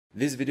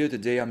This video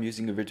today I'm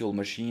using a virtual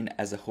machine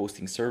as a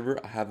hosting server.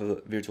 I have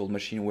a virtual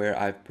machine where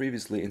I've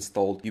previously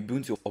installed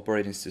Ubuntu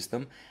operating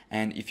system,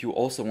 and if you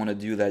also want to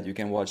do that, you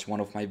can watch one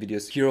of my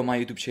videos here on my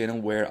YouTube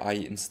channel where I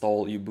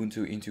install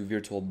Ubuntu into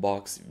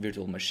VirtualBox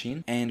virtual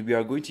machine. And we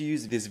are going to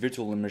use this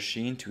virtual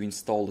machine to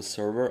install the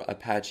server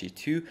Apache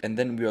 2, and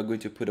then we are going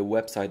to put a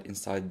website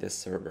inside this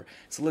server.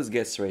 So let's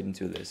get straight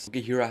into this.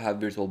 Okay, here I have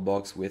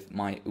VirtualBox with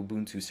my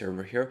Ubuntu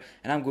server here,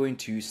 and I'm going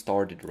to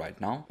start it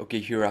right now. Okay,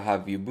 here I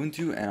have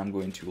Ubuntu and I'm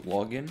going to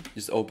log in.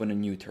 Just open a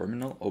new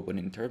terminal, open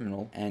in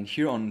terminal, and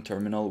here on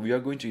terminal we are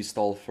going to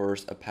install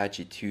first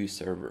Apache 2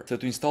 server. So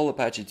to install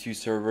Apache 2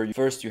 server,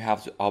 first you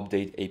have to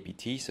update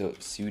apt, so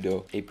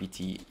sudo apt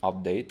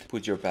update,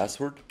 put your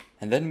password,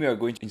 and then we are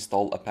going to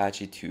install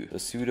Apache 2. So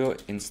sudo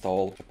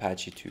install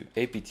Apache 2,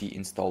 apt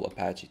install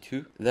Apache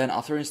 2. Then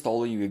after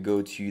installing, you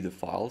go to the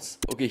files.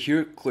 Okay,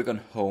 here click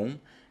on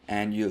home,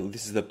 and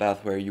this is the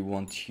path where you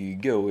want to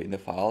go in the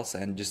files,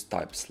 and just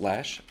type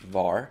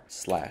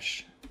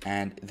 /var/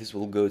 and this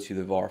will go to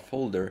the var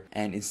folder,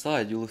 and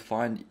inside you will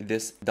find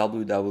this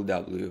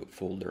www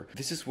folder.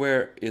 This is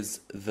where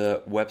is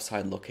the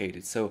website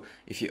located. So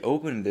if you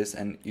open this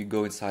and you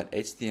go inside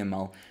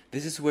HTML,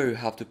 this is where you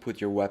have to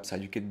put your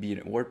website. You could be in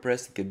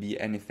WordPress, it could be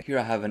anything. Here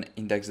I have an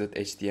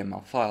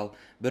index.html file,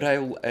 but I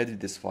will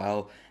edit this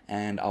file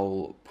and I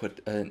will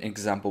put an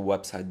example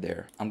website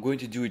there. I'm going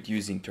to do it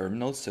using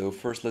terminal. So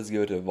first let's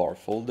go to the var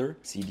folder,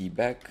 cd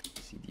back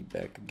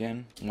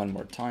again, one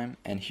more time,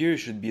 and here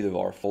should be the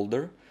var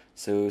folder.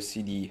 So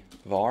cd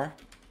var,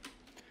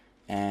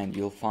 and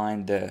you'll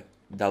find the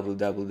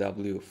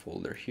www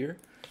folder here,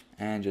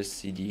 and just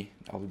cd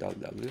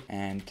www,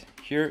 and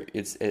here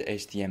it's a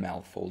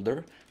HTML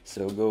folder.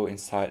 So go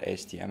inside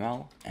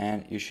HTML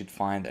and you should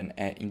find an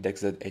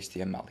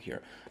index.html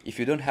here. If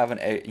you don't have an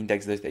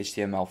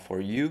index.html for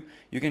you,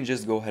 you can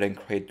just go ahead and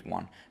create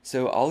one.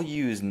 So I'll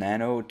use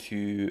nano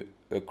to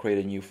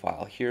create a new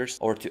file here,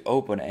 or to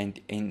open an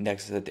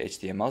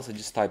index.html. So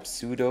just type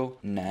sudo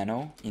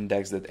nano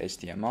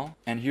index.html,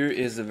 and here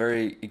is a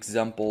very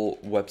example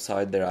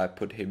website that I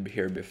put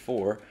here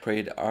before.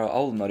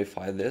 I'll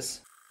modify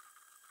this.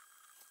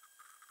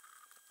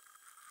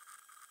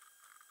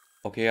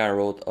 Okay, I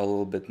wrote a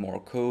little bit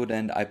more code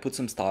and I put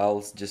some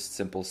styles, just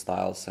simple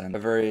styles, and a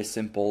very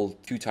simple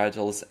two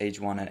titles,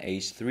 H1 and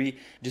H3,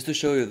 just to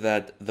show you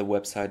that the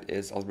website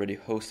is already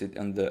hosted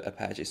on the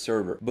Apache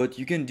server. But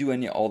you can do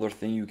any other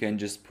thing. You can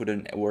just put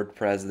an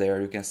WordPress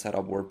there. You can set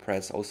up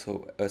WordPress,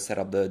 also set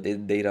up the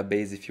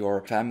database if you are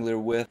familiar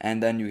with,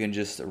 and then you can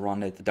just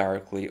run it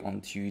directly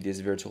onto this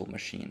virtual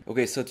machine.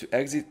 Okay, so to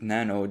exit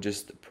nano,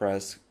 just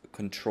press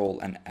Ctrl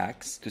and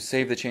X. To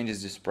save the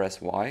changes, just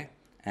press Y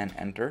and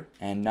enter,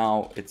 and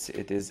now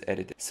it is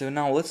edited. So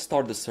now let's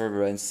start the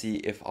server and see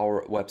if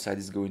our website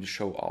is going to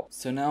show up.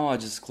 So now I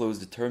just close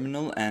the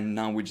terminal, and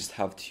now we just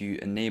have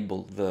to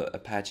enable the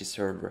Apache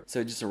server.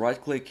 So just right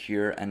click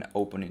here and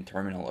open in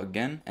terminal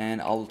again,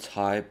 and I'll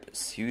type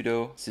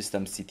sudo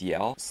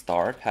systemctl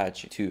start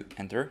Apache 2,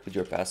 enter, put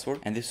your password,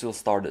 and this will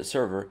start the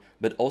server.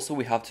 But also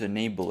we have to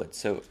enable it,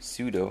 so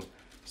sudo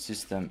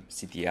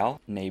systemctl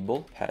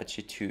enable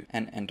Apache 2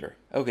 and enter.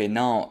 Okay,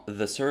 now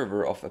the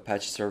server of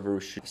Apache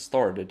server should have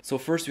started. So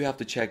first we have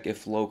to check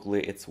if locally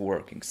it's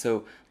working.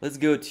 So let's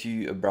go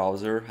to a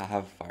browser. I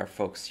have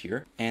Firefox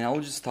here, and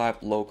I'll just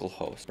type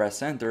localhost.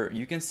 Press enter.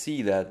 You can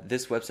see that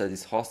this website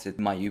is hosted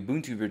in my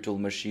Ubuntu virtual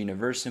machine, a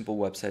very simple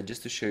website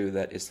just to show you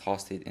that it's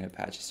hosted in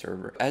Apache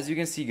server. As you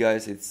can see,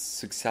 guys, it's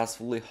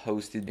successfully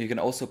hosted. You can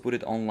also put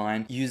it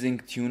online using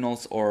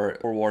tunnels or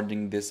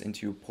forwarding this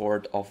into a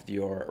port of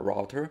your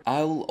router.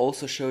 I'll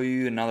also show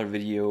you another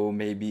video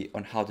maybe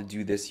on how to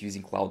do this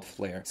using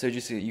Cloudflare. So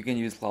just you can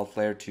use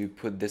Cloudflare to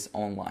put this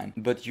online,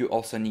 but you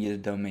also need a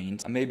domain.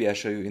 Maybe I'll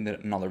show you in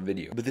another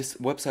video. But this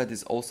website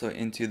is also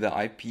into the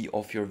IP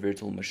of your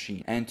virtual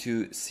machine. And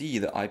to see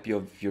the IP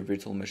of your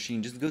virtual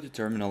machine, just go to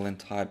terminal and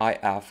type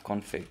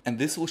ifconfig, and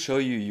this will show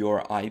you your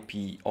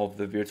IP of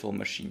the virtual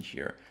machine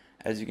here.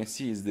 As you can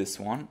see, is this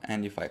one,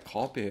 and if I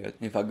copy it,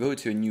 if I go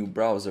to a new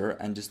browser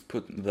and just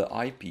put the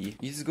IP,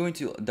 it's going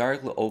to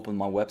directly open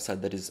my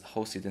website that is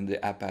hosted in the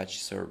Apache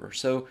server.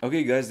 So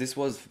okay guys, this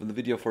was the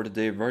video for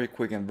today. Very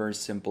quick and very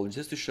simple,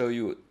 just to show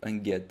you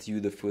and get you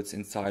the foots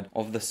inside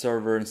of the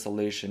server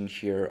installation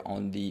here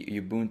on the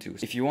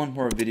Ubuntu. If you want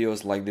more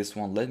videos like this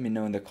one, let me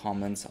know in the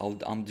comments.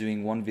 I'm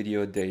doing one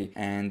video a day,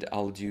 and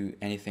I'll do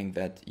anything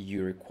that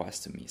you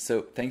request to me.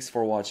 So thanks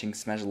for watching.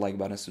 Smash the like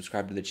button,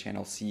 subscribe to the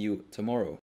channel. See you tomorrow.